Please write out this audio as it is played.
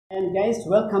And guys,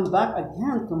 welcome back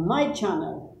again to my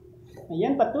channel.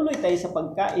 Ayan, patuloy tayo sa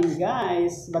pagkain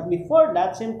guys. But before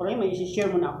that, siyempre may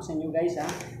isi-share muna ako sa inyo guys ha.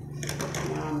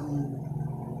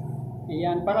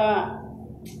 Ayan, para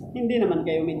hindi naman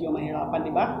kayo medyo mahirapan,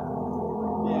 di ba?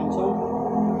 Ayan, so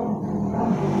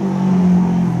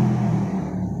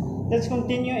let's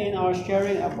continue in our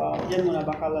sharing about, yan muna,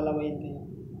 baka lalawayin kayo.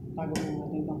 Tago muna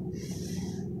natin ito.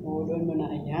 O, doon muna,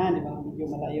 ayan, di ba? Medyo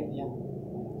malayo, ayan.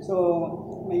 So,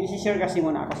 may isi-share kasi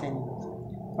muna ako sa inyo.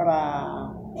 Para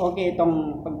okay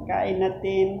itong pagkain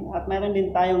natin. At mayroon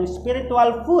din tayong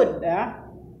spiritual food.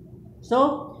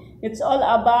 So, it's all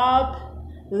about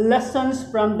lessons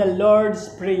from the Lord's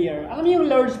Prayer. Alam niyo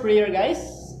yung Lord's Prayer guys?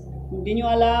 Kung hindi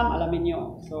nyo alam, alamin nyo.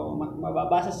 So,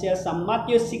 mababasa siya sa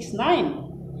Matthew 6:9.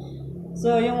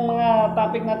 So, yung mga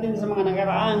topic natin sa mga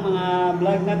nagaraang mga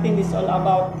vlog natin is all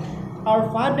about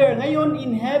our Father ngayon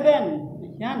in heaven.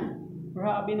 Yan.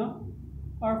 Grabe, no?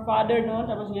 Our Father, no?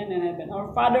 Tapos yan in heaven.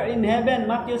 Our Father in heaven,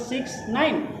 Matthew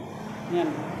 6:9. Yan.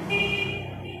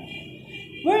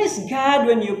 Where is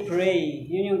God when you pray?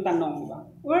 Yun yung tanong,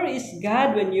 ba? Where is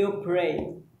God when you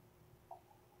pray?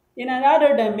 In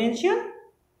another dimension?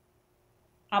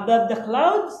 Above the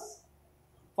clouds?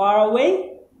 Far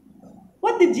away?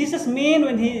 What did Jesus mean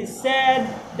when he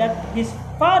said that his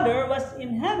Father was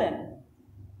in heaven?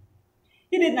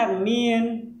 He did not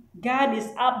mean God is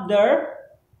up there,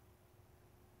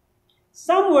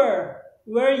 somewhere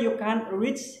where you can't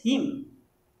reach Him.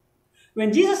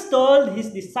 When Jesus told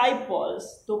His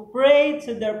disciples to pray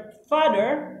to their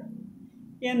Father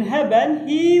in heaven,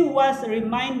 He was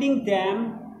reminding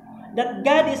them that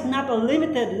God is not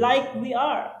limited like we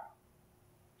are.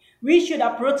 We should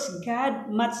approach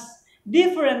God much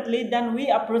differently than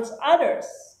we approach others.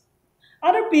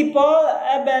 Other people,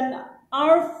 even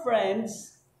our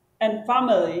friends, and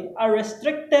family are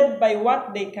restricted by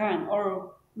what they can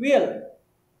or will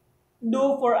do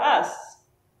for us.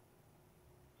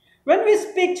 When we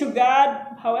speak to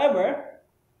God, however,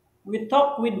 we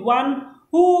talk with one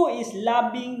who is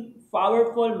loving,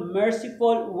 powerful,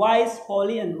 merciful, wise,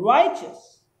 holy, and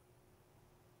righteous.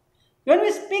 When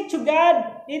we speak to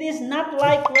God, it is not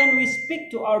like when we speak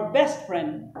to our best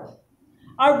friend.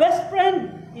 Our best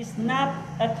friend is not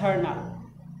eternal,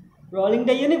 ruling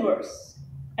the universe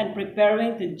and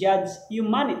preparing to judge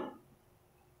humanity.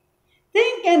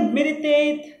 Think and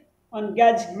meditate on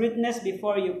God's greatness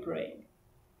before you pray.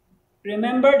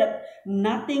 Remember that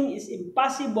nothing is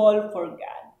impossible for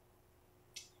God.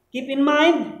 Keep in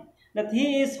mind that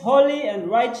He is holy and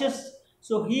righteous,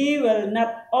 so He will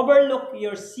not overlook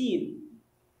your sin.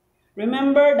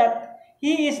 Remember that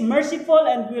He is merciful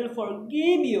and will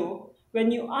forgive you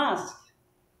when you ask.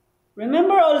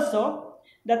 Remember also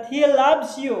that He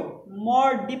loves you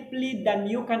more deeply than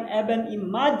you can even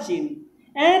imagine,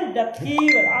 and that He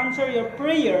will answer your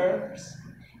prayers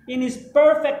in His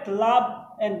perfect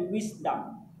love and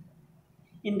wisdom,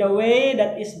 in the way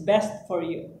that is best for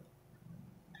you.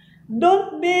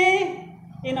 Don't be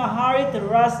in a hurry to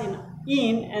rush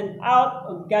in and out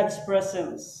of God's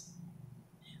presence.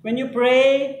 When you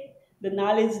pray, the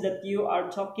knowledge that you are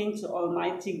talking to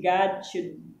Almighty God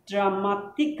should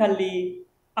dramatically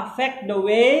affect the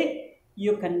way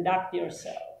you conduct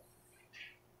yourself.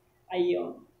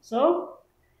 Ayun. So,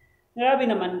 grabe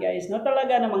naman guys, no?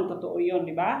 Talaga namang totoo yun,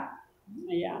 di ba?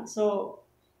 Ayan. So,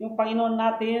 yung Panginoon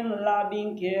natin,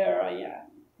 loving care, ayan.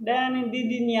 Then,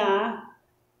 hindi din niya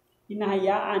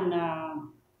hinahayaan na,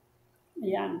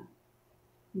 ayan,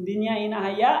 hindi niya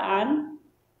hinahayaan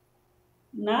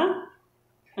na,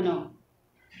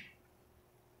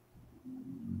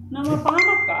 na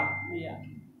mapahamak ka.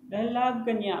 Ayan. Dahil love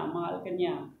ka niya, mahal ka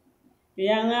niya.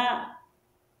 Kaya nga,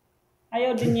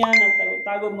 ayaw din niya na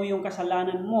tago mo yung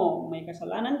kasalanan mo. May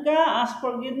kasalanan ka, ask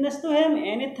forgiveness to Him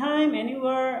anytime,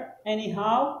 anywhere,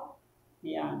 anyhow.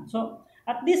 Ayan. So,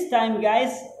 at this time,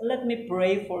 guys, let me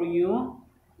pray for you.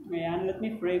 Ayan, let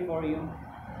me pray for you.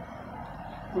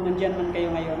 Kung nandyan man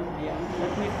kayo ngayon, ayan,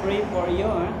 let me pray for you.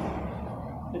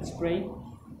 Let's pray.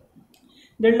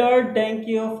 Dear Lord, thank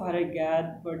you, Father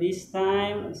God, for this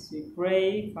time as we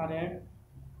pray, Father.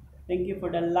 Thank you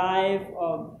for the life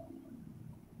of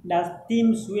the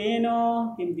Team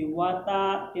Sueno, Team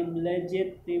Diwata, Team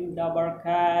Legit, Team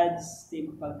Dabarkads,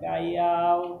 Team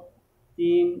Pagayaw,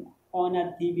 Team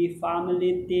Ohnad TV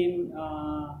Family, Team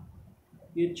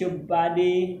YouTube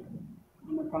Buddy,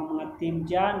 ano pang mga team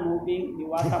dyan,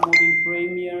 Diwata Moving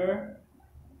Premier,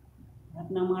 at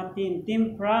ng mga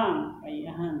Team Prank,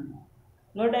 ayan.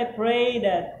 Lord, I pray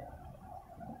that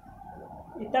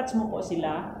i-touch mo po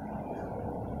sila.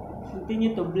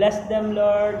 Continue to bless them,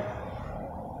 Lord.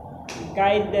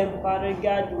 Guide them, Father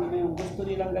God, anong gusto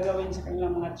nilang gagawin sa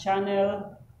kanilang mga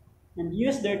channel, and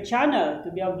use their channel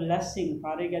to be a blessing,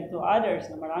 Father God, to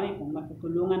others na marami pong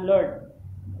matutulungan, Lord.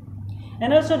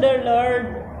 And also, dear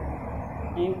Lord,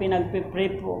 yung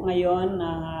pinagpipray po ngayon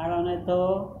ng araw na ito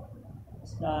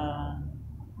sa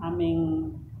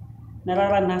aming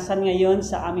nararanasan ngayon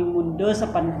sa aming mundo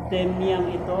sa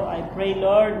pandemyang ito. I pray,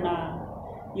 Lord, na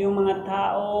yung mga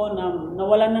tao na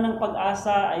nawalan na ng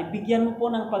pag-asa ay bigyan mo po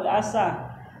ng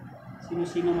pag-asa.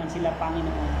 Sino-sino man sila,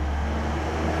 Panginoon.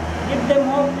 Give them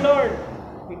hope, Lord,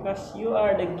 because you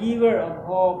are the giver of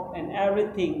hope and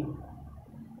everything.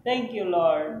 Thank you,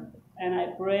 Lord. And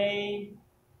I pray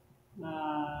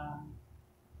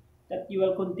that you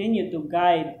will continue to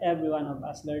guide every one of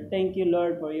us, Lord. Thank you,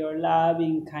 Lord, for your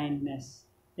loving kindness.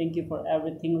 Thank you for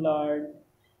everything, Lord.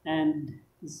 And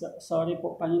sorry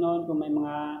po, Panginoon, kung may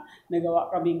mga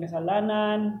nagawa kaming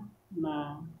kasalanan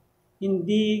na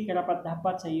hindi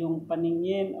karapat-dapat sa iyong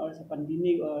paningin o sa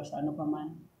pandinig o sa ano pa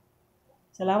man.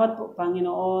 Salamat po,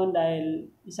 Panginoon, dahil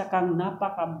isa kang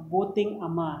napakabuting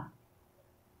Ama.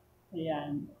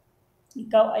 Ayan.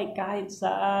 Ikaw ay kahit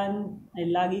saan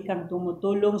ay lagi kang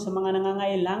tumutulong sa mga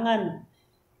nangangailangan.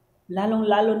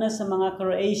 Lalong-lalo na sa mga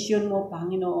creation mo,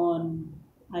 Panginoon.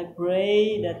 I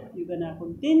pray that you're gonna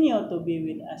continue to be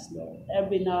with us, Lord,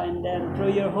 every now and then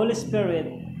through your Holy Spirit.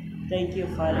 Thank you,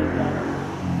 Father God.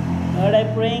 Lord, I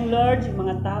praying, Lord, yung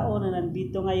mga tao na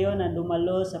nandito ngayon na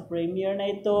dumalo sa premiere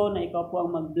na ito, na ikaw po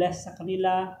ang mag-bless sa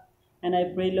kanila. And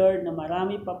I pray, Lord, na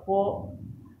marami pa po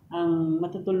ang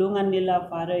matutulungan nila,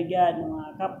 Father God, ng mga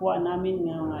kapwa namin,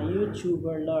 ng mga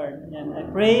YouTuber, Lord. And I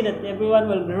pray that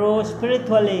everyone will grow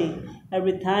spiritually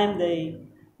every time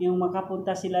yung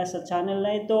makapunta sila sa channel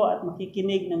na ito at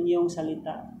makikinig ng iyong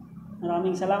salita.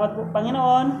 Maraming salamat po,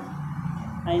 Panginoon.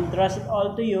 I entrust it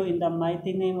all to you in the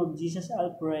mighty name of Jesus,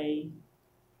 I'll pray.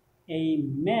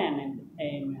 Amen and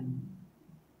amen.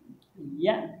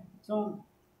 Yan. So,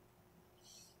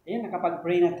 ayun,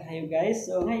 nakapag-pray na tayo, guys.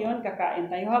 So, ngayon, kakain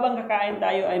tayo. Habang kakain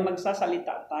tayo, ay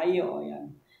magsasalita tayo.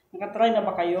 Ayan. Nakatry na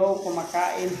ba kayo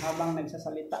kumakain habang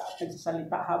nagsasalita? At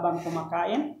nagsasalita habang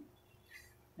kumakain?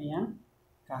 Ayan.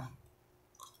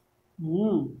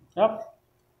 Sarap.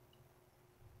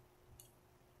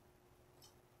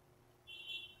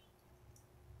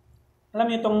 Alam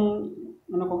niyo itong,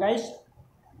 ano ko, guys?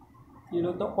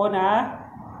 Niluto ko na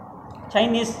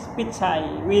Chinese pizza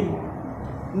with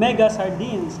mega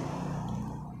sardines.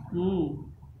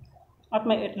 At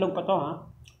may itlog pa to, ha?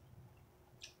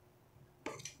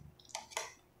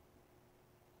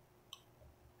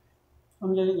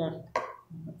 Ang galing, guys.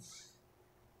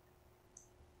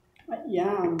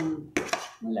 Ayan.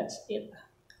 Let's eat.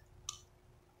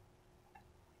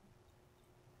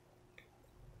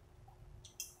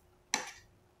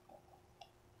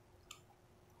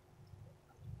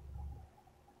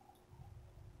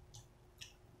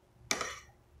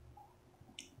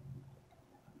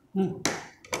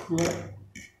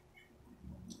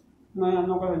 May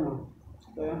ano ka rin, no?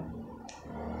 Kaya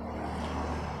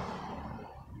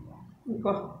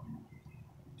ito.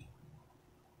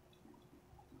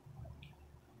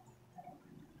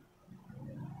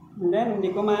 And then, hindi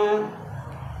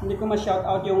ko ma-shout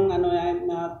out yung ano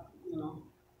na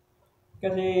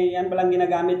kasi yan palang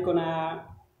ginagamit ko na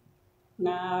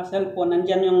cellphone.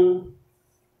 Nandiyan yung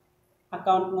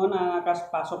account mo na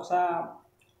nakapasok sa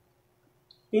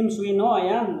Team Suino.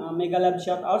 Ayan, mega love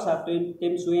shout out sa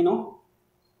Team Suino.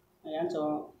 Ayan,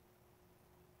 so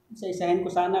isa-isahin ko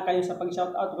sana kayo sa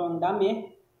pag-shout out ko, ang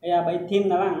dami. Kaya by team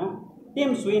na lang, no?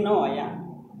 Team Suino, ayan.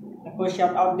 Tapos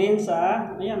shout out din sa,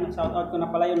 ayan, shout out ko na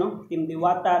pala yun, no? Team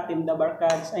Diwata, Team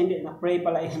Dabarkads, ay hindi, na-pray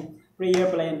pala yun. Prayer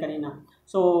pala yun kanina.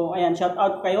 So, ayan, shout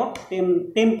out kayo.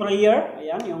 Team Prayer,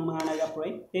 ayan, yung mga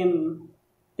nag-pray.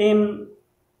 Team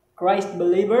Christ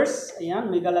Believers,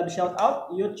 ayan, mega love shout out.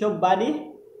 YouTube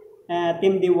Buddy,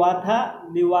 Team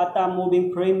Diwata Moving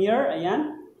Premier,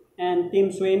 ayan. And Team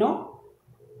Suino,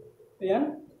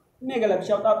 ayan, mega love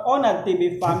shout out. Ohnad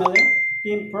TV Family,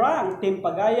 Team Prank, Team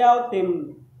Pagayaw,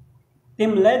 Team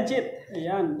Legit.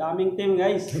 Ayan, daming team,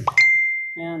 guys.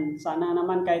 Ayan, sana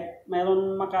naman kahit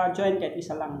mayroon maka-join kahit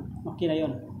isa lang. Okay na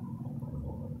yun.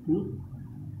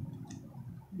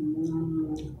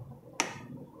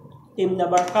 Team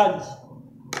Dabarkads.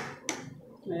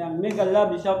 Ayan, mega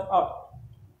love shout out.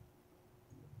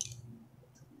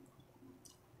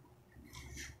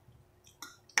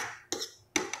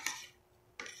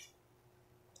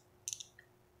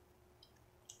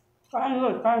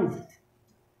 Kain.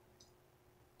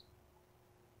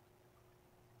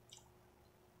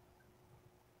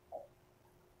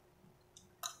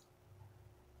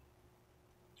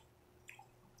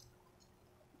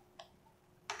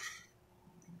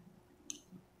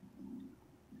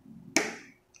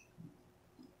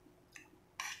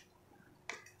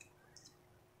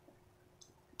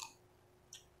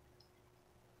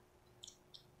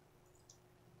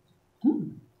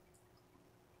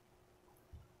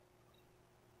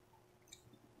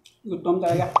 Gutom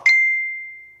talaga.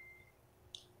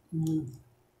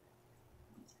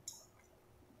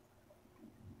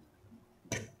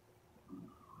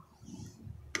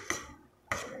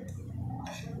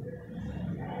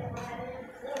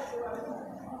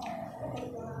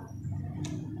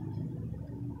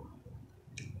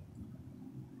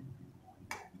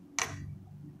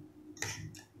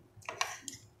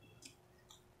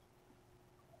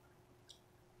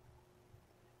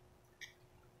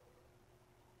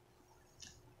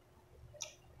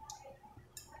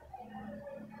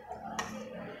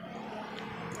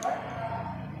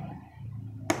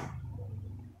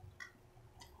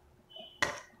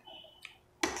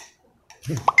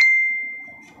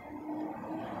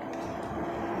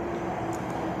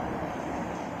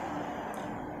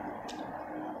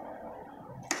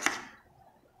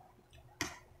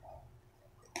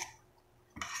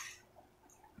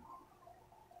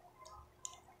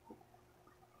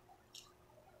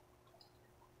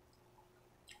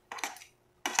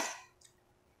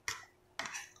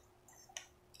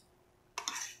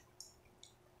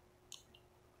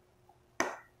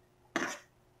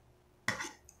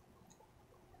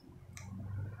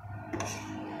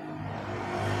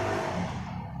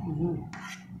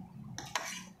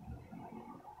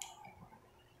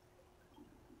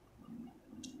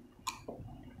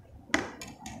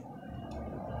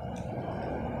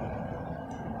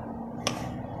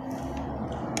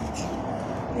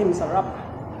 Masarap.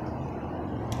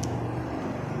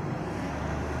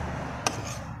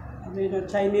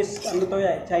 Chinese, ano to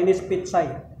yan? Chinese pizza.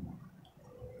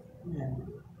 Ayan.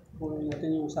 Punin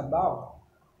natin yung sabaw.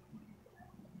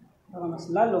 Para mas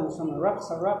lalong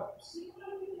sarap.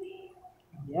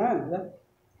 Ayan.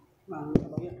 Ang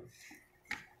sabaw yan.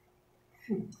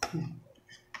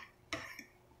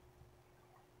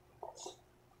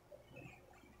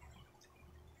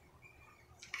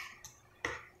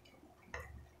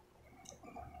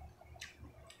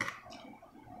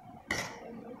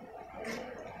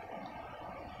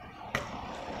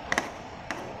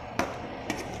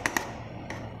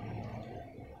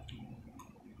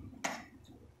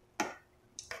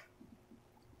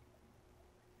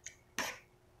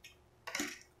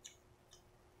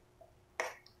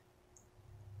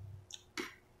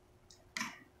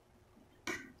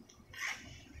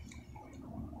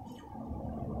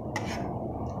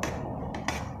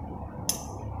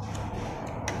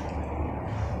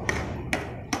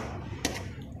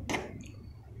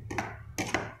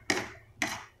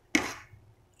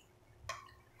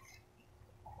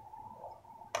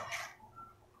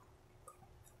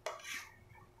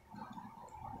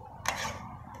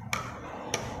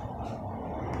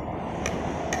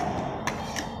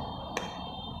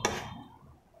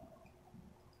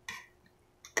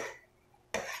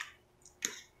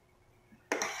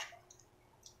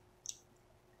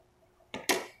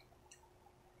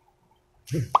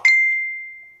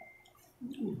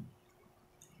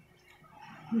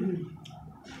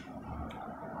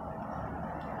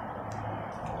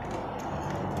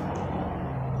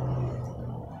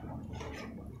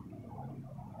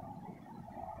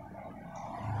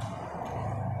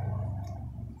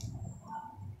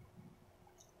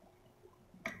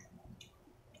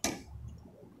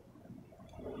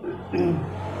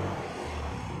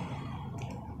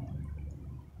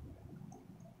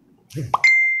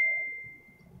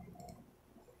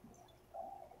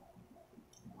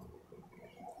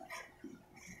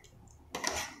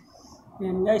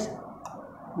 Yan guys.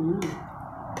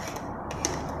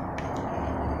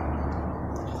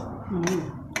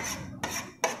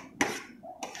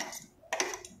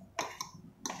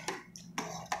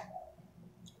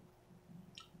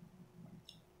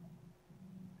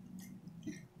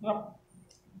 Yep.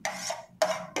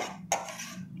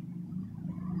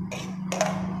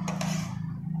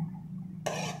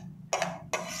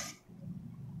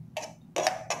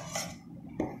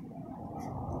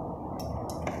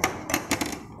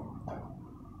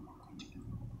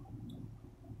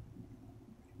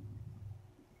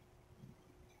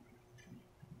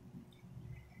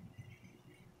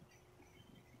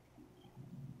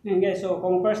 Yan guys, so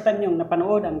kung first time yung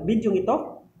napanood ang video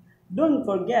ito, don't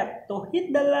forget to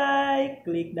hit the like,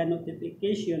 click the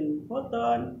notification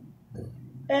button,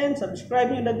 and subscribe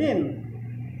nyo na din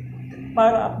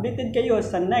para updated kayo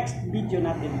sa next video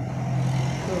natin.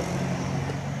 So,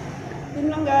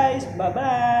 yun lang guys, bye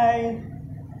bye!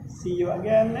 See you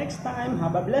again next time.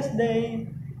 Have a blessed day!